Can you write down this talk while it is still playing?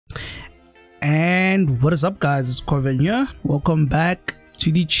And what is up, guys? It's Corvin here. Welcome back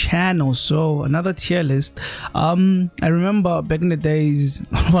to the channel. So another tier list. I remember back in the days,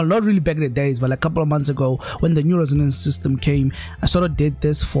 well, not really back in the days, but like a couple of months ago when the new resonance system came, I sort of did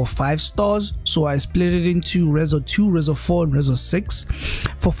this for 5 stars. So I split it into Reso 2, Reso 4 and Reso 6.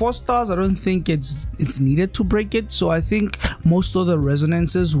 For 4 stars, I don't think it's needed to break it. So I think most of the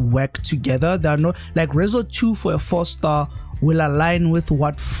resonances work together. There are no, like Reso 2 for a 4 star will align with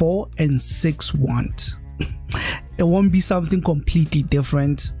what 4 and 6 want. It won't be something completely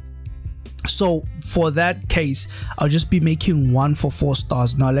different. So for that case, I'll just be making one for 4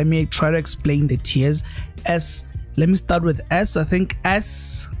 stars. Now let me try to explain the tiers. Let me start with S. I think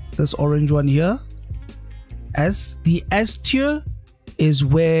S, this orange one here, S, the S tier is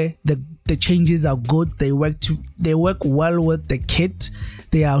where the changes are good. They work well with the kit.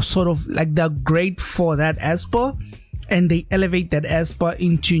 They are sort of like, they're great for that esper, and they elevate that esper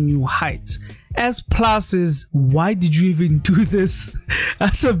into new heights. S plus is, why did you even do this?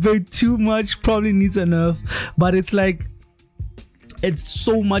 That's a bit too much, probably needs a nerf, but it's like, it's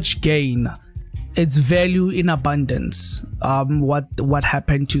so much gain. It's value in abundance. What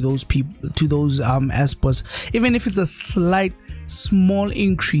happened to those people, to those espers? Even if it's a slight small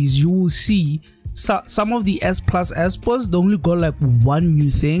increase, you will see some of the S plus espers, they only got like one new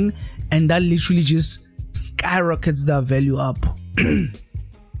thing, and that literally just skyrockets their value up.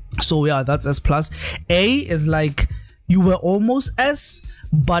 So yeah, that's S plus. A is like, you were almost S,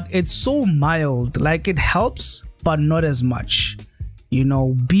 but it's so mild, like it helps but not as much, you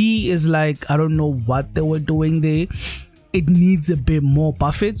know. B is like, I don't know what they were doing there, it needs a bit more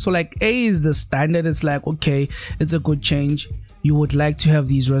buffet. So like A is the standard, it's like, okay, it's a good change, you would like to have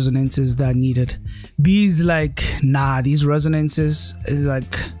these resonances that are needed. B is like, nah, these resonances is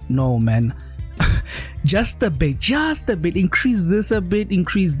like, no man, just a bit, increase this a bit,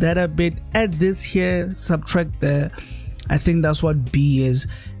 increase that a bit, add this here, subtract there. I think that's what B is.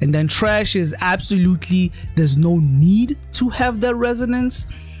 And then trash is absolutely, there's no need to have that resonance.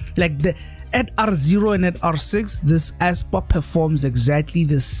 Like at R0 and at R6, this esper performs exactly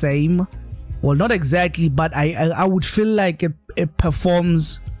the same. Well, not exactly, but I would feel like it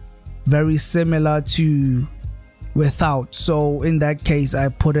performs very similar to without. So in that case, I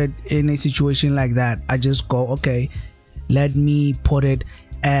put it in a situation like that. I just go, okay, let me put it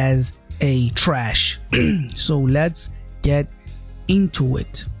as a trash. So let's get into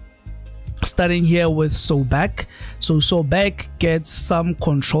it, starting here with Sobek. So Sobek gets some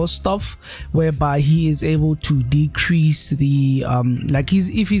control stuff whereby he is able to decrease the like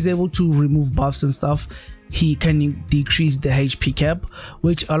if he's able to remove buffs and stuff, he can decrease the HP cap,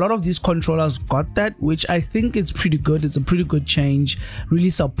 which a lot of these controllers got that, which I think is pretty good. It's a pretty good change, really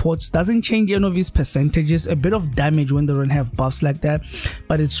supports, doesn't change any of his percentages, a bit of damage when they don't have buffs like that,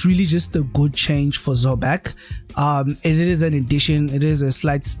 but it's really just a good change for Sobek. It is an addition, it is a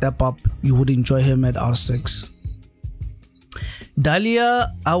slight step up. You would enjoy him at R6.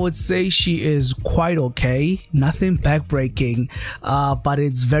 Dahlia, I would say she is quite okay, nothing backbreaking, but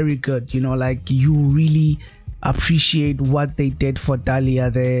it's very good, you know, like you really appreciate what they did for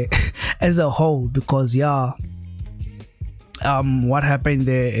Dahlia there as a whole, because yeah, what happened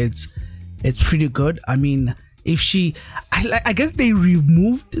there, it's pretty good. I mean, if she, I guess they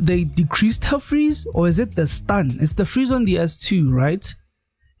decreased her freeze, or is it the stun? It's the freeze on the S2, right?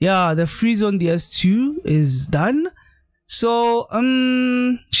 Yeah, the freeze on the S2 is done. So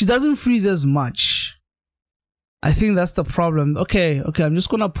she doesn't freeze as much. I think that's the problem. Okay, I'm just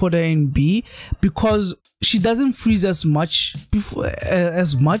gonna put her in B because she doesn't freeze as much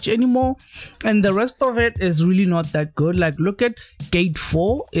anymore, and the rest of it is really not that good. Like look at gate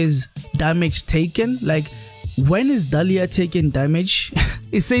 4 is damage taken. Like when is Dahlia taking damage?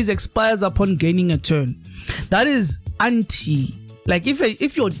 It says expires upon gaining a turn. That is anti. Like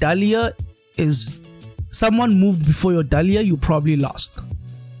if your Dahlia is, someone moved before your Dahlia, you probably lost,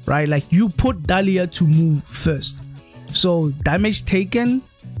 right? Like you put Dahlia to move first. So damage taken,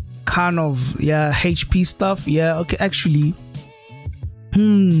 kind of, yeah, HP stuff, yeah, okay, actually,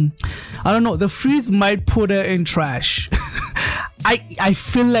 I don't know, the freeze might put her in trash. I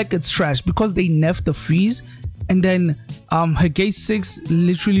feel like it's trash because they nerfed the freeze, and then her gate 6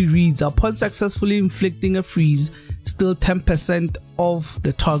 literally reads, upon successfully inflicting a freeze, still 10% of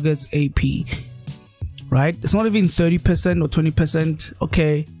the target's AP. Right, it's not even 30% or 20%.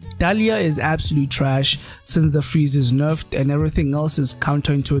 Okay, Dahlia is absolute trash since the freeze is nerfed and everything else is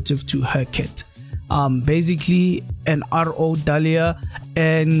counterintuitive to her kit. Basically an RO Dahlia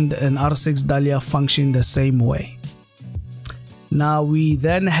and an R6 Dahlia function the same way. Now we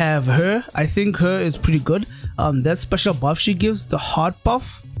then have her. I think her is pretty good. That special buff she gives, the heart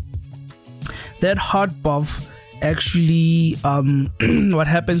buff, that heart buff actually what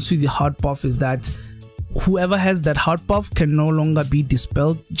happens to the heart buff is that whoever has that heart buff can no longer be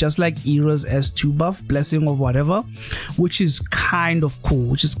dispelled, just like Era's S2 buff, blessing or whatever, which is kind of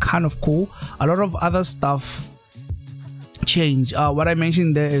cool. A lot of other stuff change. What I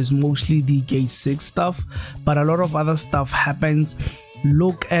mentioned there is mostly the gate 6 stuff, but a lot of other stuff happens.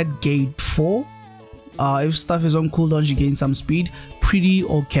 Look at gate 4. If stuff is on cooldown, she gains some speed, pretty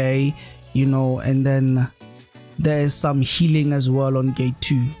okay, you know, and then there is some healing as well on gate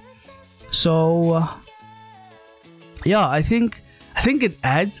 2. So yeah, I think it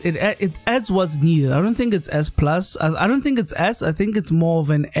adds what's needed. I don't think it's S plus. I don't think it's S. I think it's more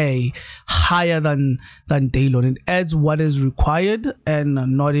of an A, higher than Daylon. It adds what is required and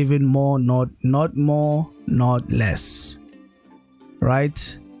not even more, not more, not less.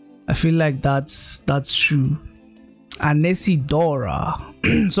 Right? I feel like that's true. Anesidora.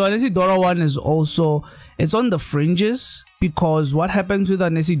 So Anesidora one is also, it's on the fringes, because what happens with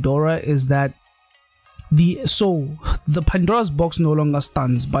Anesidora is that the Pandora's box no longer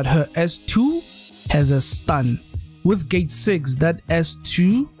stuns, but her S2 has a stun. With gate 6, that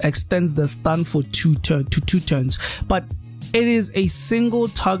S2 extends the stun for 2 turns, but it is a single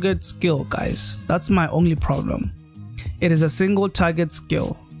target skill, guys. That's my only problem. It is a single target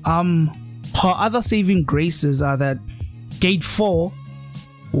skill. Her other saving graces are that gate 4,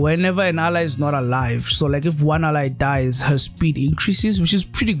 whenever an ally is not alive, so like if one ally dies, her speed increases, which is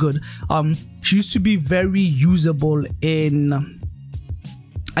pretty good. She used to be very usable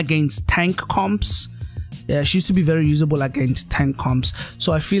against tank comps. Yeah, she used to be very usable against tank comps.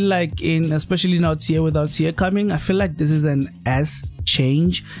 So I feel like especially now tier without tier coming, I feel like this is an S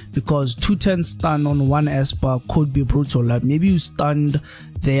change, because 2 turns stun on one esper could be brutal. Like maybe you stunned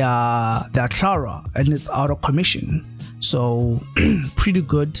their Clara and it's out of commission. So pretty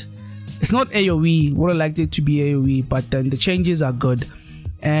good. It's not AoE, would have liked it to be AoE, but then the changes are good.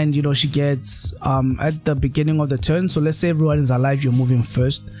 And you know, she gets at the beginning of the turn, so let's say everyone is alive, you're moving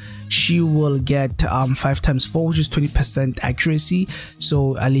first, she will get 5 times 4, which is 20% accuracy,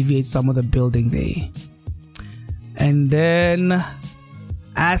 so alleviates some of the building there. And then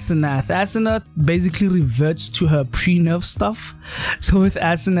Asenath basically reverts to her pre-nerf stuff. So with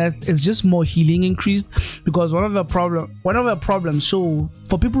Asenath, it's just more healing increased, because one of the problems, so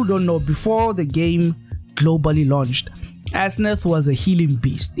for people who don't know, before the game globally launched, Asenath was a healing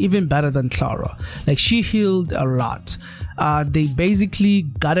beast, even better than Clara. Like, she healed a lot. They basically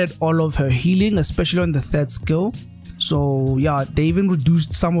gutted all of her healing, especially on the 3rd skill. So yeah, they even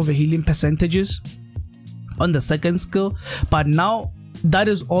reduced some of the healing percentages on the 2nd skill, but now that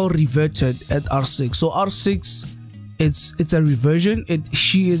is all reverted at R6. So R6, it's a reversion.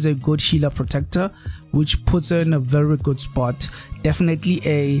 She is a good healer protector, which puts her in a very good spot. Definitely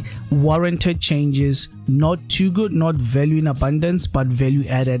a warranted changes. Not too good, not value in abundance, but value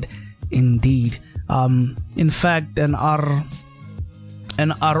added indeed. In fact, an RO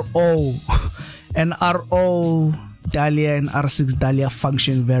Dahlia and R6 Dahlia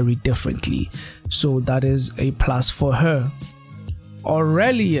function very differently, so that is a plus for her.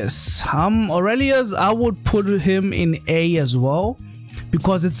 Aurelius, I would put him in A as well,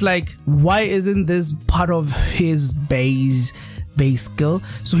 because it's like, why isn't this part of his base skill?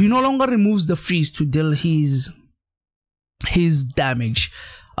 So he no longer removes the freeze to deal his damage.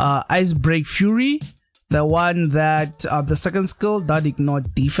 Ice Break Fury, the one that the 2nd skill that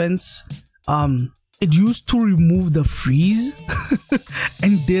ignored defense, it used to remove the freeze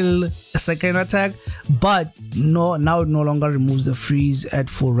and deal a 2nd attack, but now it no longer removes the freeze at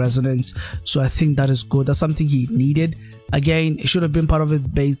full resonance. So I think that is good. That's something he needed. Again, it should have been part of his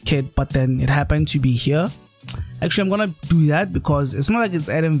base kit, but then it happened to be here. Actually, I'm gonna do that because it's not like it's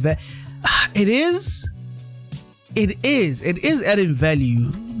adding value. It is adding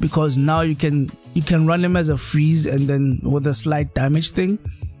value, because now you can run him as a freeze and then with a slight damage thing,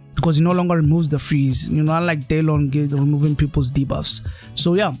 because he no longer removes the freeze. You know, unlike Daylon removing people's debuffs.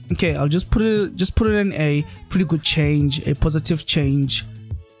 So yeah, okay, I'll just put it in a pretty good change, a positive change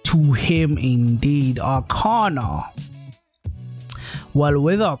to him indeed. Arcana. Well,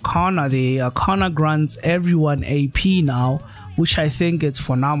 with Arcana, the Arcana grants everyone AP now, which I think is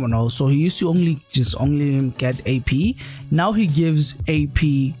phenomenal. So he used to only get AP. Now he gives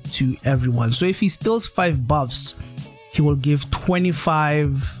AP to everyone. So if he steals 5 buffs, he will give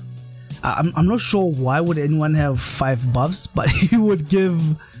 25. I'm not sure why would anyone have 5 buffs, but he would give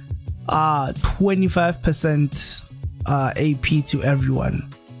 25% AP to everyone.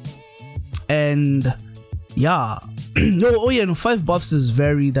 And yeah, no, 5 buffs is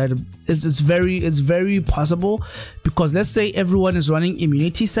it's very possible, because let's say everyone is running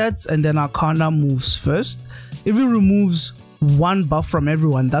immunity sets and then Arcana moves first. If it removes one buff from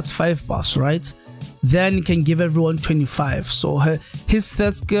everyone, that's 5 buffs, right? Then it can give everyone 25. So his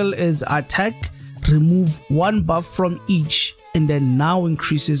third skill is attack, remove 1 buff from each, and then now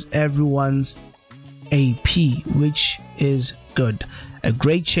increases everyone's AP, which is good. A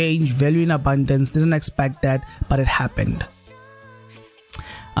great change, value in abundance. Didn't expect that, but it happened.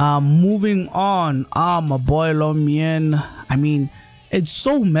 Moving on, my boy Lomien. I mean, it's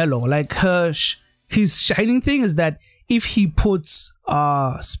so mellow. Like his shining thing is that if he puts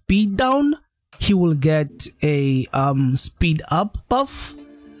speed down, he will get a speed up buff,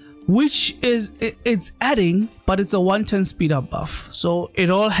 which is it's adding, but it's a 110 speed up buff. So it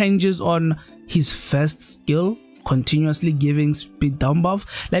all hinges on his first skill continuously giving speed down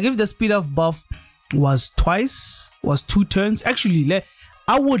buff. Like if the speed up buff was 2 turns, actually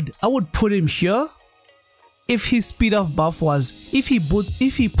I would put him here. If his speed up buff was, if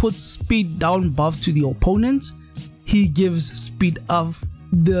he puts speed down buff to the opponent, he gives speed up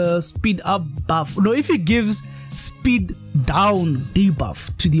buff. No, if he gives speed down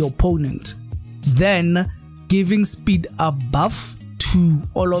debuff to the opponent, then giving speed up buff to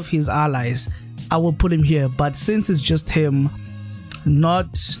all of his allies, I will put him here. But since it's just him,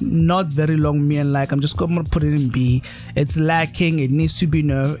 not very long me and like, I'm just gonna put it in B. It's lacking. It needs to be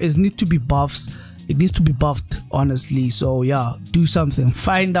nerfed. It needs to be buffs. It needs to be buffed, honestly. So yeah, do something.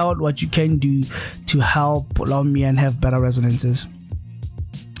 Find out what you can do to help Lomien have better resonances.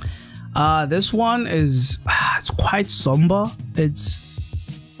 This one is it's quite somber. It's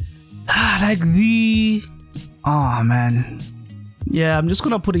like the man. Yeah, I'm just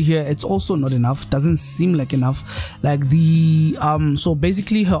gonna put it here. It's also not enough. Doesn't seem like enough. Like the so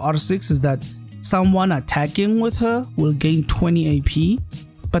basically her R6 is that someone attacking with her will gain 20 AP,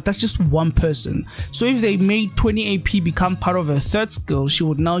 but that's just one person. So if they made 20 AP become part of her third skill, she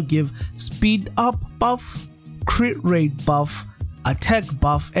would now give speed up buff, crit rate buff, attack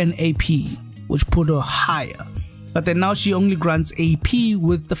buff, and AP, which put her higher. But then now she only grants AP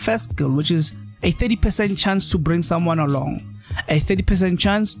with the first skill, which is a 30% chance to bring someone along, a 30%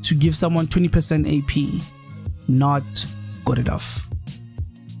 chance to give someone 20% AP. Not good enough.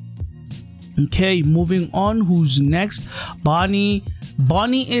 Okay, moving on. Who's next? Bonnie.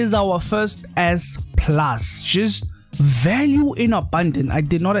 Bonnie is our first S+. Just value in abundance. I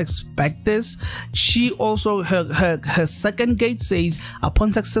did not expect this. She also, her second gate says,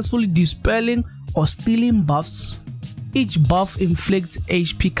 upon successfully dispelling or stealing buffs, each buff inflicts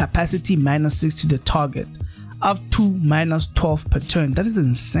HP capacity -6 to the target, up to -12 per turn. That is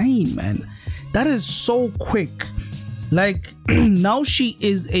insane, man. That is so quick. Like now she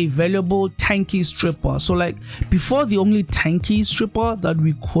is a valuable tanky stripper. So like before, the only tanky stripper that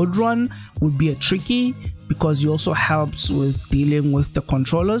we could run would be a tricky, because he also helps with dealing with the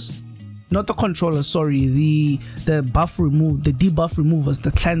controllers. Not the controllers, sorry, the buff remove, the debuff removers,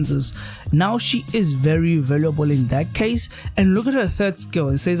 the cleansers. Now she is very valuable in that case. And look at her third skill.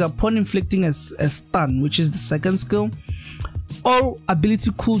 It says upon inflicting a stun, which is the second skill, all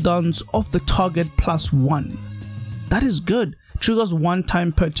ability cooldowns of the target +1. That is good. Triggers 1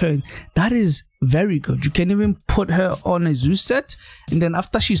 time per turn. That is very good. You can even put her on a Zeus set, and then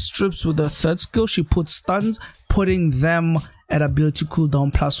after she strips with the third skill, she puts stuns, putting them at ability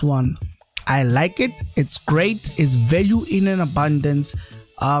cooldown +1. I like it. It's great. It's value in an abundance.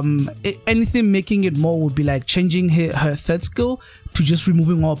 Anything making it more would be like changing her third skill to just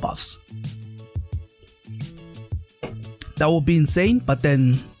removing all buffs. That would be insane, but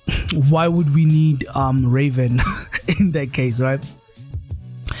then why would we need Raven in that case, right?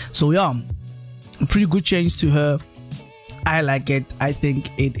 So yeah, a pretty good change to her. I like it. I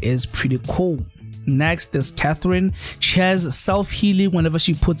think it is pretty cool. Next is Catherine. She has self-healing. Whenever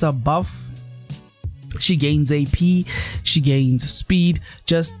she puts a buff, she gains AP, she gains speed.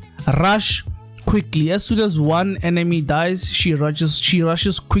 Just rush quickly. As soon as one enemy dies, she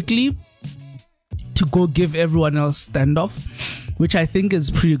rushes quickly to go give everyone else standoff, which I think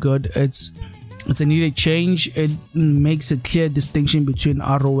is pretty good. It's a needed change. It makes a clear distinction between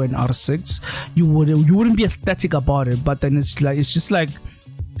RO and R6. You wouldn't be ecstatic about it, but then it's just like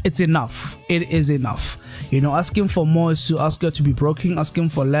it's enough. It is enough. You know, asking for more is to ask her to be broken. Asking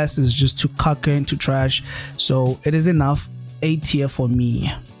for less is just to cuck her into trash. So it is enough. A tier for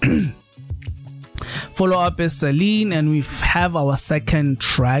me. Follow up is Celine, and we have our second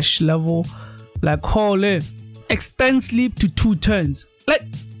trash level. Like, holy, extend sleep to 2 turns. Like,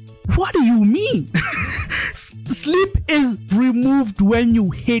 what do you mean? Sleep is removed when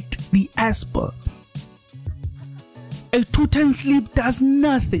you hit the esper. A 210 sleep does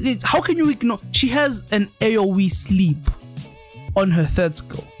nothing. How can you ignore? She has an AoE sleep on her third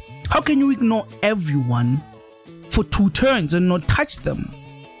skill. How can you ignore everyone for 2 turns and not touch them?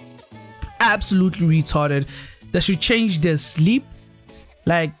 Absolutely retarded. They should change their sleep,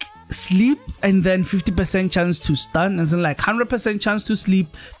 like sleep and then 50% chance to stun, as in like 100% chance to sleep,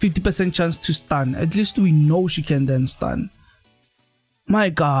 50% chance to stun. At least we know she can then stun. My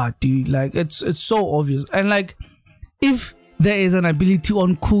god, dude, like it's so obvious. And like, if there is an ability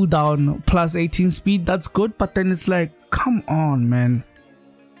on cooldown plus 18 speed, that's good, but then it's like, come on, man.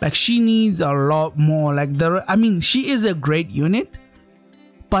 Like, she needs a lot more. Like, I mean, she is a great unit,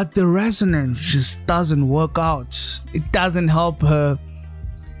 but the resonance just doesn't work out. It doesn't help her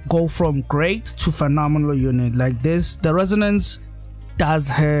go from great to phenomenal unit. Like this, the resonance does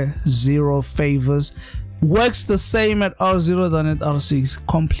her 0 favors. Works the same at R0 than at R6.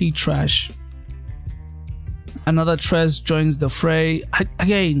 Complete trash. Another Trez joins the fray.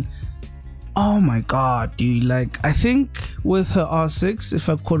 Again, oh my god, dude. Like, I think with her R6, if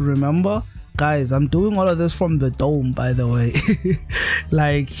I could remember, guys, I'm doing all of this from the dome, by the way.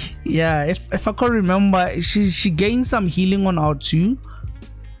 Like, yeah, if I could remember, she gained some healing on R2.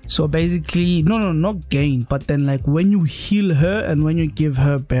 So basically, no, not gain, but then like when you heal her and when you give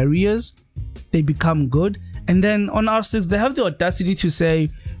her barriers, they become good. And then on R6, they have the audacity to say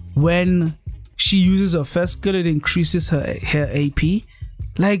when she uses her first skill, it increases her AP.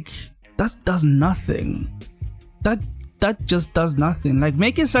 Like, that does nothing. That just does nothing. Like,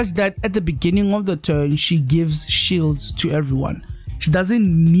 make it such that at the beginning of the turn, she gives shields to everyone. She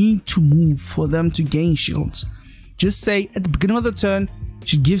doesn't need to move for them to gain shields. Just say at the beginning of the turn,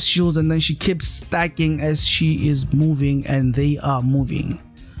 she gives shields and then she keeps stacking as she is moving and they are moving.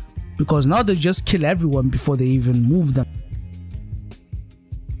 Because now they just kill everyone before they even move them.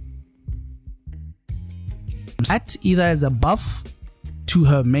 That either as a buff to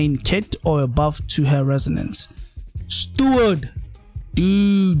her main kit or a buff to her resonance. Steward,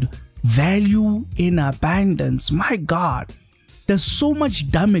 dude, value in abundance. My god, there's so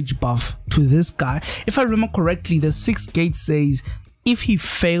much damage buff to this guy. If I remember correctly, the 6th gate says if he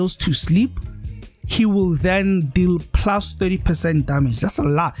fails to sleep, he will then deal plus 30% damage. That's a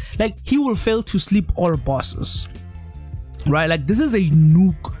lot. Like, he will fail to sleep all bosses, right? Like, this is a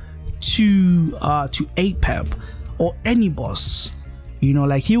nuke to APEP or any boss, you know.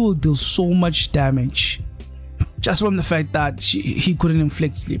 Like, he will deal so much damage just from the fact that he couldn't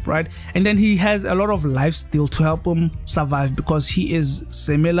inflict sleep, right? And then he has a lot of life steal to help him survive, because he is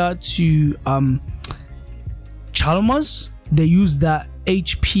similar to Chalmers. They use that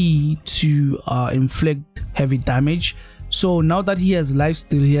HP to inflict heavy damage. So now that he has life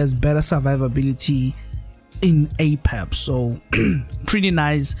steal, he has better survivability in APEP. So pretty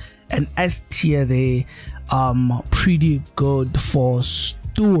nice. And S tier there, pretty good for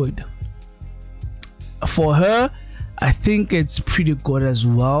Steward. For her, I think it's pretty good as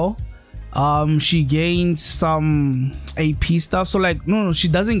well. She gains some AP stuff. So like, no, she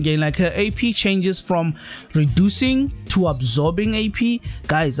doesn't gain. Like, her AP changes from reducing to absorbing AP.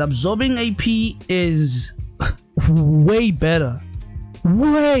 Guys, absorbing AP is way better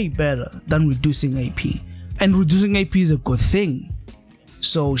than reducing AP, and reducing AP is a good thing.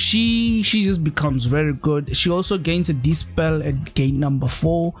 So she just becomes very good. She also gains a dispel at gate number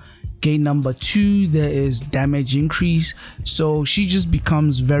 4. Gate number 2, there is damage increase. So she just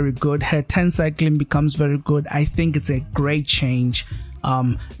becomes very good. Her 10 cycling becomes very good. I think it's a great change.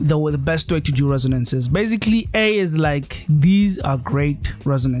 The best way to do resonances, basically, A is like, these are great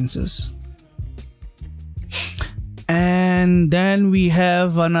resonances. And then we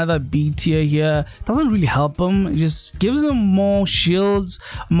have another B tier here. Doesn't really help him. It just gives him more shields,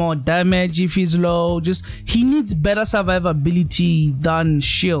 more damage if he's low. Just, he needs better survivability than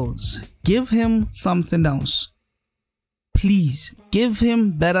shields. Give him something else. Please give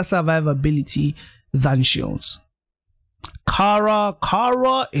him better survivability than shields. Kara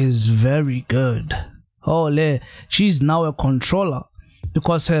is very good. Holy, she's now a controller,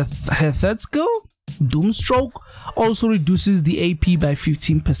 because her third skill, Doomstroke, also reduces the AP by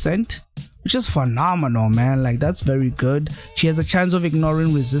 15%, which is phenomenal, man. Like, that's very good. She has a chance of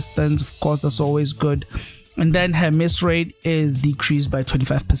ignoring resistance, of course, that's always good. And then her miss rate is decreased by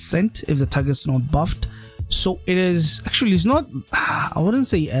 25% if the target's not buffed. So it is actually, it's not, I wouldn't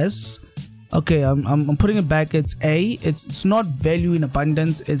say S. Okay, I'm putting it back. It's A. It's not value in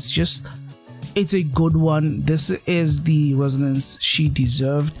abundance. It's just, it's a good one. This is the resonance she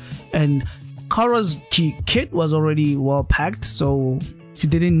deserved. And Kara's kit was already well packed, so she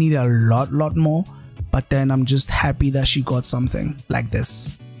didn't need a lot more. But then I'm just happy that she got something like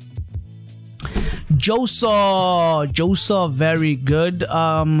this. Josa, very good. At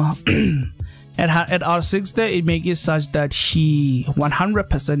R6 there, it makes it such that he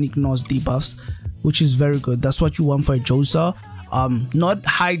 100% ignores debuffs, which is very good. That's what you want for a Josa. Not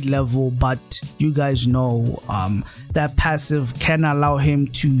high level, but you guys know that passive can allow him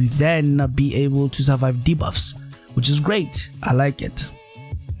to then be able to survive debuffs, which is great. I like it.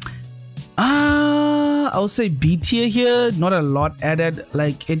 I'll say B tier here. Not a lot added.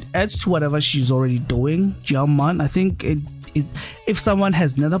 Like, it adds to whatever she's already doing. Jiaoman, I think if someone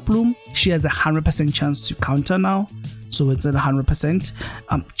has Nether Bloom, she has 100% chance to counter now. So it's at 100%.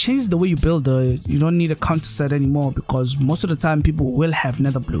 Change the way you build her. You don't need a counter set anymore, because most of the time people will have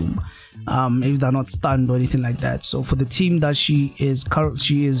Nether Bloom if they're not stunned or anything like that. So for the team that she is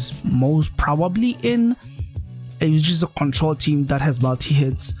most probably in, it's just a control team that has multi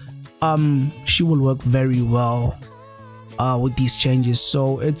hits. She will work very well with these changes.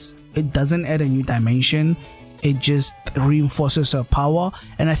 So it doesn't add a new dimension, it just reinforces her power.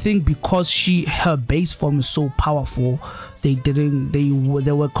 And I think because her base form is so powerful, they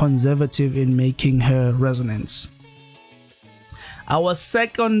were conservative in making her resonance. Our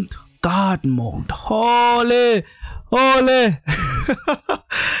second guard mode, holy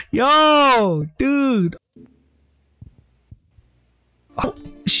yo dude,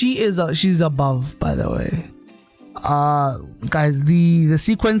 she's above, by the way. Guys, the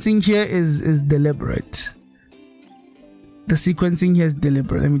sequencing here is deliberate. The sequencing here is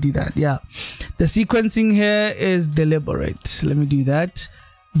deliberate. Let me do that. Yeah, the sequencing here is deliberate. Let me do that.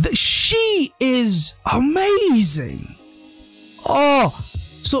 She is amazing. Oh,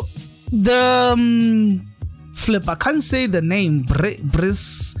 so the flip, I can't say the name.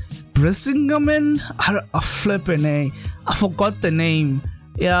 Brissingaman, a flipping a. I forgot the name.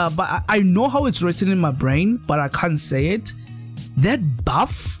 Yeah, but I know how it's written in my brain, but I can't say it. That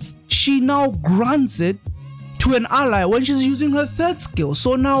buff, she now grants it to an ally when she's using her third skill.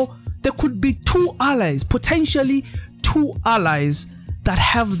 So now there could be two allies, potentially two allies that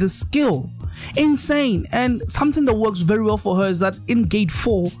have the skill. Insane. And something that works very well for her is that in gate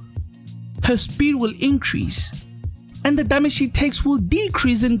 4, her speed will increase and the damage she takes will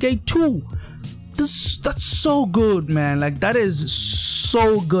decrease in gate 2. That's so good, man. Like, that is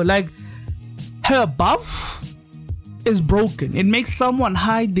so good. Like, her buff is broken. It makes someone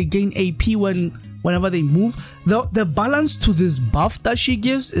hide, they gain AP whenever they move. The balance to this buff that she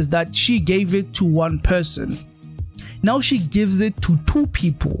gives is that she gave it to one person, now she gives it to 2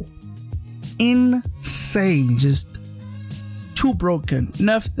 people. Insane. Just too broken.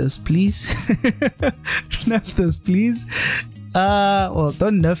 Nerf this, please. Nerf this, please. Well,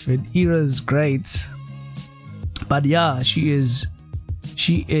 don't nerf it. Era is great, but yeah, she is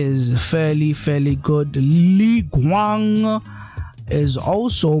fairly good. Li Guang is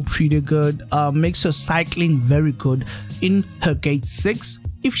also pretty good. Makes her cycling very good. In her gate 6,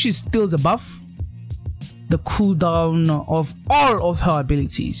 if she steals a buff, the cooldown of all of her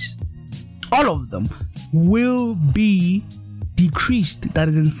abilities, all of them, will be decreased. That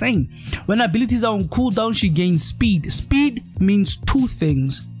is insane. When abilities are on cooldown, she gains speed. Speed means 2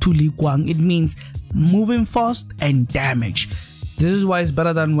 things to Li Guang. It means moving fast and damage. This is why it's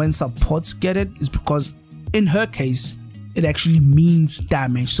better than when supports get it, is because in her case it actually means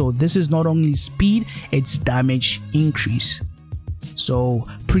damage. So this is not only speed, it's damage increase. So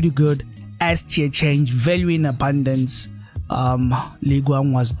pretty good. S tier change, value in abundance. Li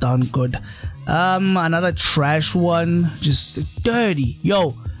Guang was done good. Another trash one, just dirty.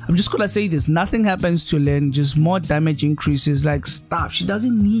 Yo, I'm just gonna say this, nothing happens to Lin, just more damage increases. Like, stop, she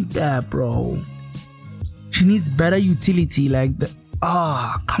doesn't need that, bro. She needs better utility. Like,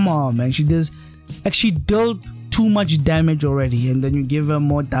 come on, man. She does, like, she dealt too much damage already, and then you give her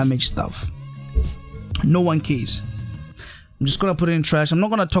more damage stuff. No one cares. I'm just gonna put it in trash. I'm not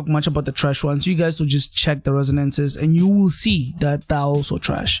gonna talk much about the trash ones. You guys will just check the resonances and you will see that they're also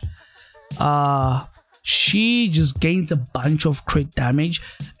trash. She just gains a bunch of crit damage.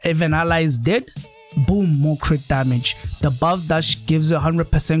 If an ally is dead, boom, more crit damage. The buff that gives her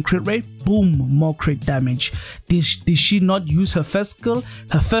 100% crit rate, boom, more crit damage. Did she not use her first skill?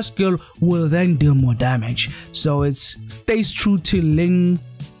 Her first skill will then deal more damage. So it stays true to Lin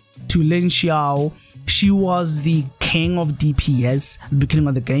Xiao. She was the king of DPS at the beginning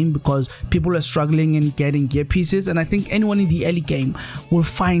of the game because people are struggling in getting gear pieces, and I think anyone in the early game will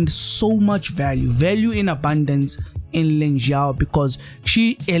find so much value in abundance in Lin Xiao because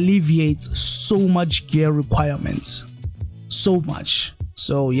she alleviates so much gear requirements, so much.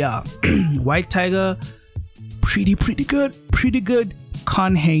 So yeah, White Tiger, pretty good.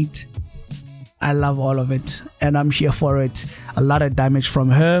 Can't hate. I love all of it and I'm here for it. A lot of damage from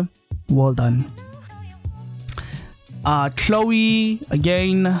her. Well done. Chloe,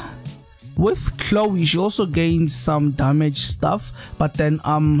 again, with Chloe, she also gains some damage stuff, but then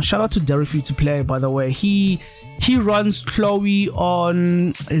shout out to Derry to play, by the way. He runs Chloe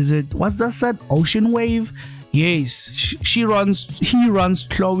on, is it, what's that said, Ocean Wave? Yes, he runs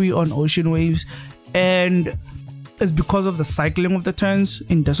Chloe on Ocean Waves, and it's because of the cycling of the turns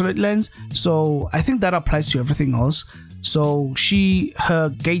in Dislyte Lands. So I think that applies to everything else. So her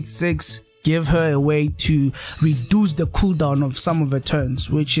gate 6 give her a way to reduce the cooldown of some of her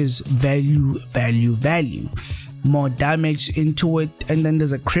turns, which is value, more damage into it. And then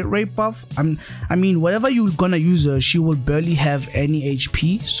there's a crit rate buff. I mean, whatever you're gonna use her, she will barely have any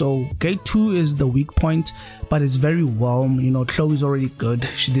HP. So gate 2 is the weak point, but it's very warm. You know, Chloe's already good,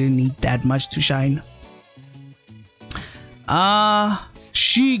 she didn't need that much to shine.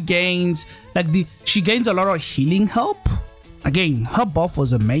 She gains a lot of healing help. Again, her buff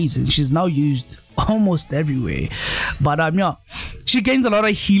was amazing. She's now used almost everywhere. But yeah, she gains a lot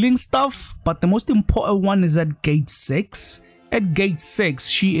of healing stuff. But the most important one is at gate 6. At gate 6,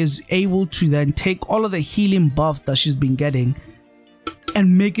 she is able to then take all of the healing buff that she's been getting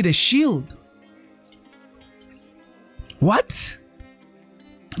and make it a shield. What?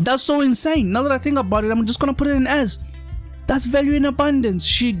 That's so insane. Now that I think about it, I'm just gonna put it in as. That's value in abundance.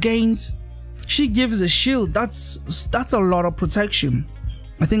 She gives a shield. That's a lot of protection.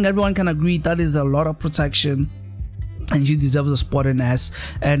 I think everyone can agree that is a lot of protection, and she deserves a spot in S.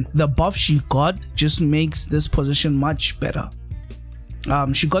 And the buff she got just makes this position much better.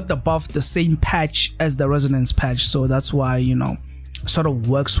 She got the buff the same patch as the resonance patch, so that's why, you know, sort of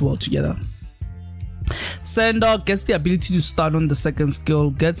works well together. Sander gets the ability to stun on the second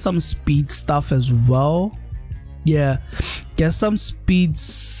skill, gets some speed stuff as well. Yeah, get some speed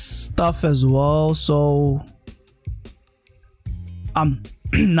stuff as well. So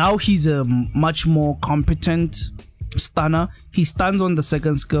now he's a much more competent stunner. He stuns on the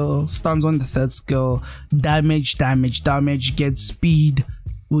second skill, stuns on the third skill, damage, gets speed,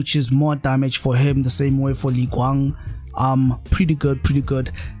 which is more damage for him, the same way for Li Guang. Pretty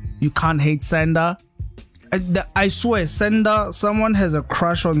good. You can't hate Sander. I swear, someone has a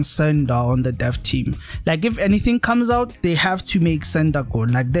crush on Sander on the dev team. Like, if anything comes out, they have to make Sander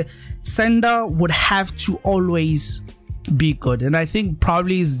good. Like, Sander would have to always be good, and I think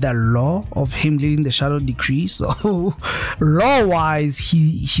probably is the law of him leading the Shadow Decree. So law wise,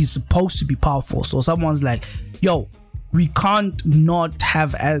 he's supposed to be powerful. So someone's like, yo, we can't not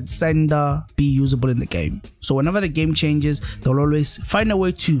have Sander be usable in the game. So whenever the game changes, they'll always find a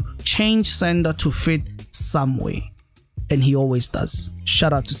way to change Sander to fit some way, and he always does.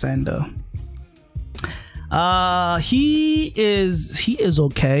 Shout out to Sander. He is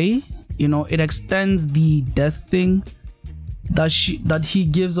okay. You know, it extends the death thing that he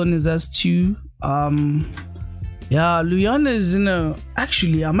gives on his S2. Yeah, Luyan is in a,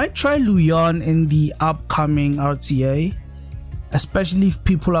 actually I might try Luyan in the upcoming RTA, especially if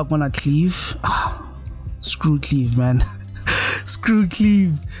people are gonna cleave. Screw cleave, man. Screw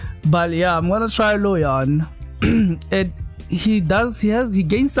cleave. But yeah, I'm gonna try Luyan. He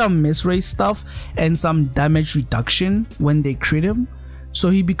gains some miss rate stuff and some damage reduction when they crit him, so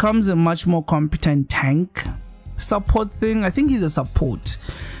he becomes a much more competent tank support thing. I think he's a support,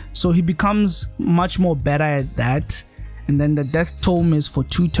 so he becomes much more better at that. And then the death tome is for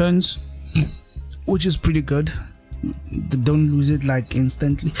 2 turns, which is pretty good. They don't lose it like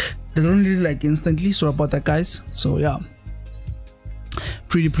instantly. Sorry about that, guys. So yeah,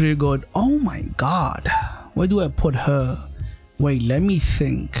 pretty good. Oh my god, where do I put her? Wait, let me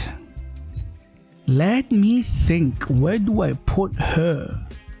think. Where do I put her?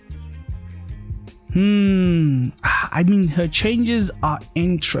 I mean, her changes are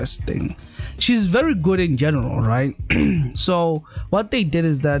interesting. She's very good in general, right? So what they did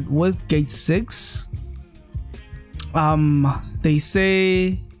is that with gate 6, they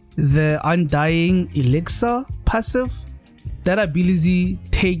say the Undying Elixir passive, that ability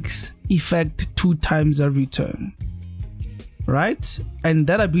takes effect 2 times every turn, right? And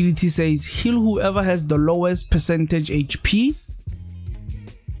that ability says heal whoever has the lowest percentage HP,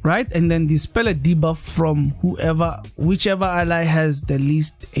 right? And then dispel a debuff from whichever ally has the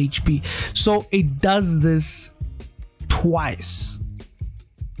least HP. So it does this twice.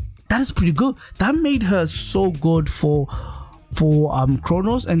 That is pretty good. That made her so good for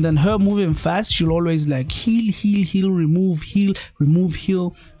Chronos. And then her moving fast, she'll always like heal, remove,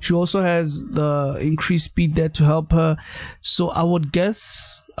 heal. She also has the increased speed there to help her. So I would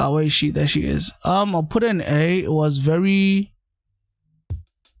guess, where is she? There she is. I'll put an A. It was very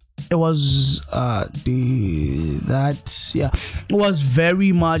it was it was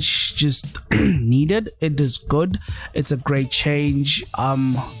very much just needed. It is good. It's a great change.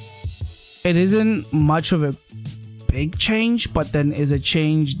 It isn't much of a big change, but then is a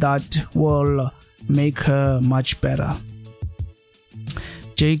change that will make her much better.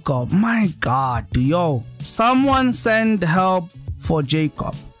 Jacob, my god, yo, someone send help for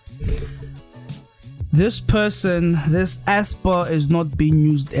Jacob. This person, this Esper is not being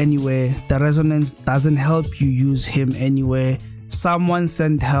used anywhere. The resonance doesn't help you use him anywhere. Someone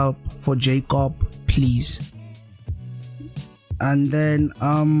send help for Jacob, please. And then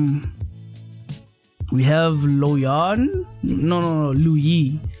we have Loyan. No,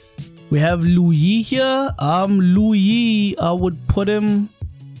 Louis. We have Louis here. Louis, I would put him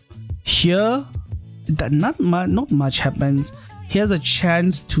here. That not much happens. He has a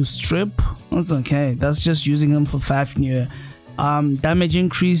chance to strip. That's okay. That's just using him for 5 near. Damage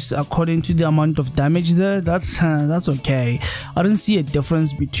increase according to the amount of damage there. That's okay. I don't see a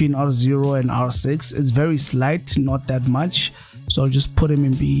difference between R0 and R6. It's very slight, not that much. So I'll just put him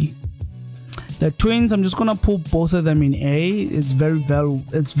in B. The twins, I'm just gonna put both of them in A. It's very well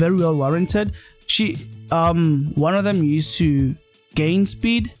warranted. One of them used to gain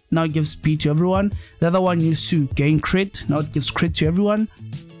speed, now it gives speed to everyone. The other one used to gain crit, now it gives crit to everyone.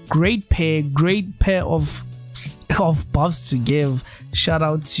 Great pair of buffs to give. Shout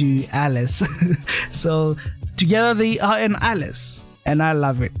out to Alice. So together they are an Alice, and I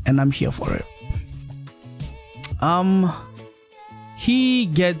love it, and I'm here for it. He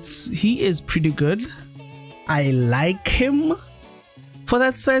is pretty good. I like him for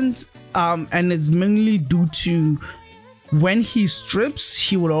that sense, and it's mainly due to when he strips,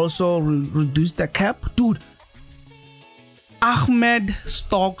 he will also reduce the cap. Dude, Ahmed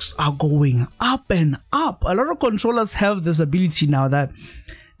stocks are going up and up. A lot of controllers have this ability now that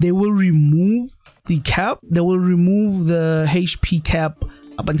they will remove the cap, they will remove the HP cap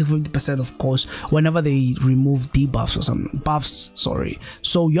up until 50%, of course, whenever they remove debuffs or something, buffs, sorry.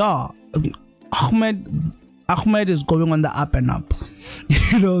 So yeah, Ahmed is going on the up and up.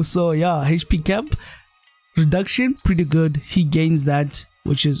 You know, so yeah, HP cap reduction, pretty good. He gains that,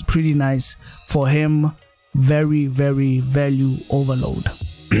 which is pretty nice for him. Very value overload.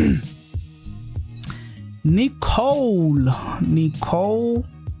 Nicole,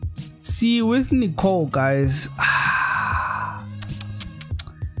 see, with Nicole, guys,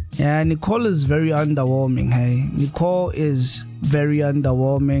 yeah, Nicole is very underwhelming. Hey, Nicole is very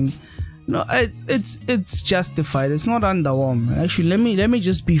underwhelming. No, it's justified. It's not underwhelming. Actually, let me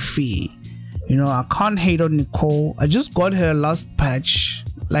just be fair. You know, I can't hate on Nicole. I just got her last patch,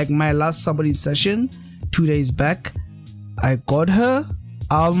 like my last somebody session 2 days back. I got her.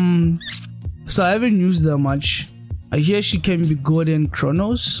 So I haven't used her much. I hear she can be good in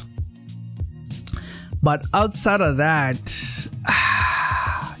Chronos, but outside of that,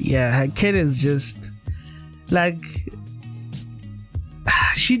 yeah, her kit is just like,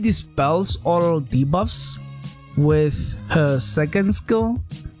 she dispels all debuffs with her second skill,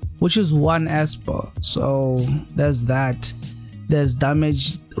 which is 1 Esper. So there's that. There's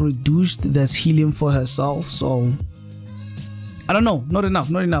damage reduced, there's healing for herself. So I don't know, not enough.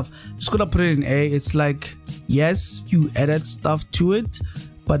 Just gonna put it in A. It's like, yes, you added stuff to it,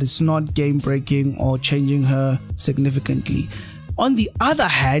 but it's not game breaking or changing her significantly. On the other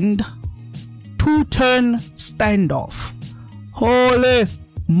hand, 2-turn standoff. Holy,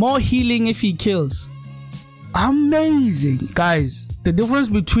 more healing if he kills. Amazing, guys. The difference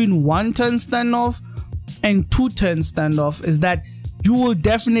between 1-turn standoff and 2-turn standoff is that you will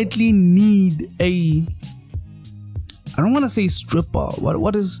definitely need a, I don't want to say stripper.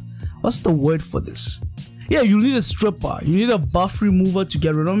 What's the word for this? Yeah, you need a stripper. You need a buff remover to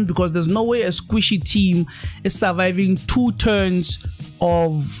get rid of him, because there's no way a squishy team is surviving 2 turns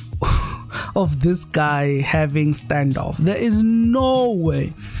of this guy having standoff. There is no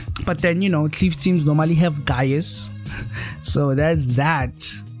way. But then, you know, cleave teams normally have Gaius, so there's that.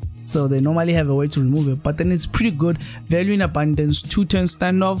 So they normally have a way to remove it, but then it's pretty good. Value in abundance, 2-turn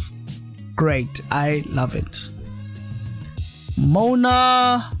standoff, great. I love it.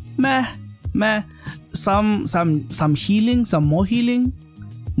 Mona, meh. Some healing, some more healing.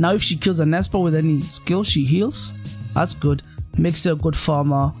 Now if she kills an Esper with any skill, she heals. That's good. Makes her a good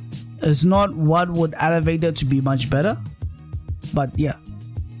farmer. It's not what would elevate her to be much better, but yeah.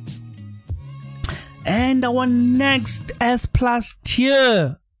 And our next S+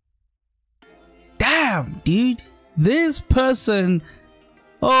 tier. Damn, dude, this person,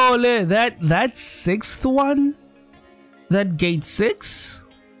 oh, that 6th one, that gate 6,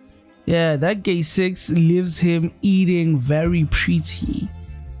 yeah, that gate 6 leaves him eating very pretty.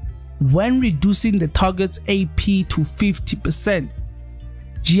 when reducing the target's AP to 50%.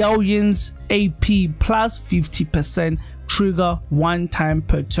 Jiaoyin's AP plus 50% trigger 1 time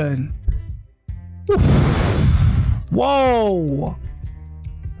per turn. Oof. Whoa!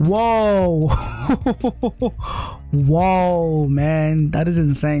 Whoa! Whoa, man, that is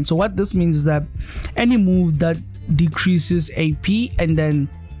insane. So what this means is that any move that decreases AP and then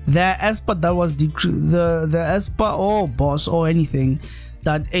the esper that was the esper or boss or anything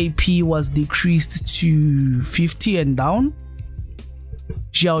that AP was decreased to 50 and down,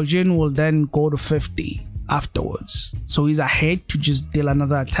 Xiaojin will then go to 50 afterwards. So he's ahead to just deal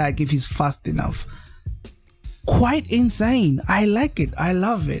another attack if he's fast enough. Quite insane. I like it. I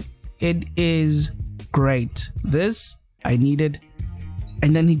love it. It is great. This I needed.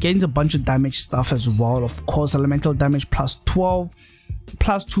 And then he gains a bunch of damage stuff as well. Of course, elemental damage plus 12,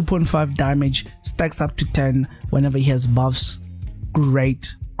 plus 2.5 damage, stacks up to 10 whenever he has buffs.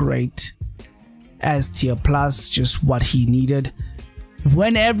 Great, great. S tier plus, just what he needed.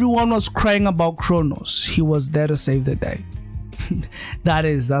 When everyone was crying about Kronos, he was there to save the day.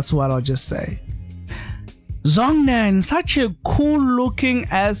 That's what I'll just say. Zhongnan, such a cool looking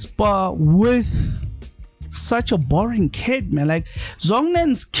esper with such a boring kid, man. Like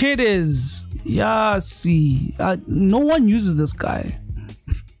Zhongnan's kid is, yeah, see, no one uses this guy.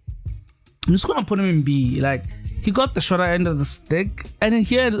 I'm just gonna put him in B. Like, he got the shorter end of the stick, and in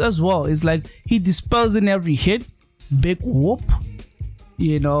here as well, it's like he dispels in every hit. Big whoop,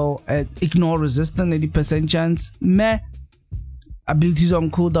 you know, ignore resistance, 80% chance. Meh. Abilities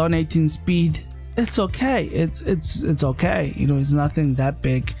on cooldown, 18 speed. It's okay. It's okay. You know, it's nothing that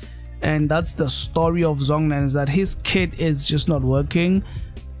big. And that's the story of Zhongnan, is that his kit is just not working.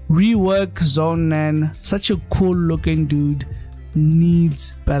 Rework Zhongnan, such a cool looking dude,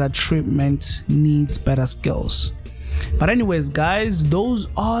 needs better treatment, needs better skills. But anyways guys, those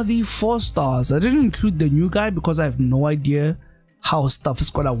are the 4 stars. I didn't include the new guy because I have no idea how stuff is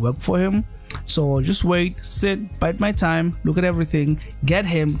gonna work for him. So just wait, sit, bite my time, look at everything, get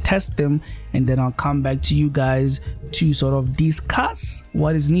him, test him, and then I'll come back to you guys to sort of discuss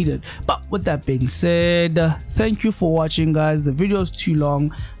what is needed. But with that being said, thank you for watching guys. The video is too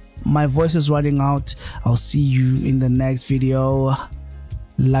long, my voice is running out. I'll see you in the next video.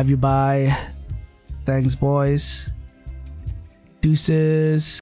 Love you, bye. Thanks boys, deuces.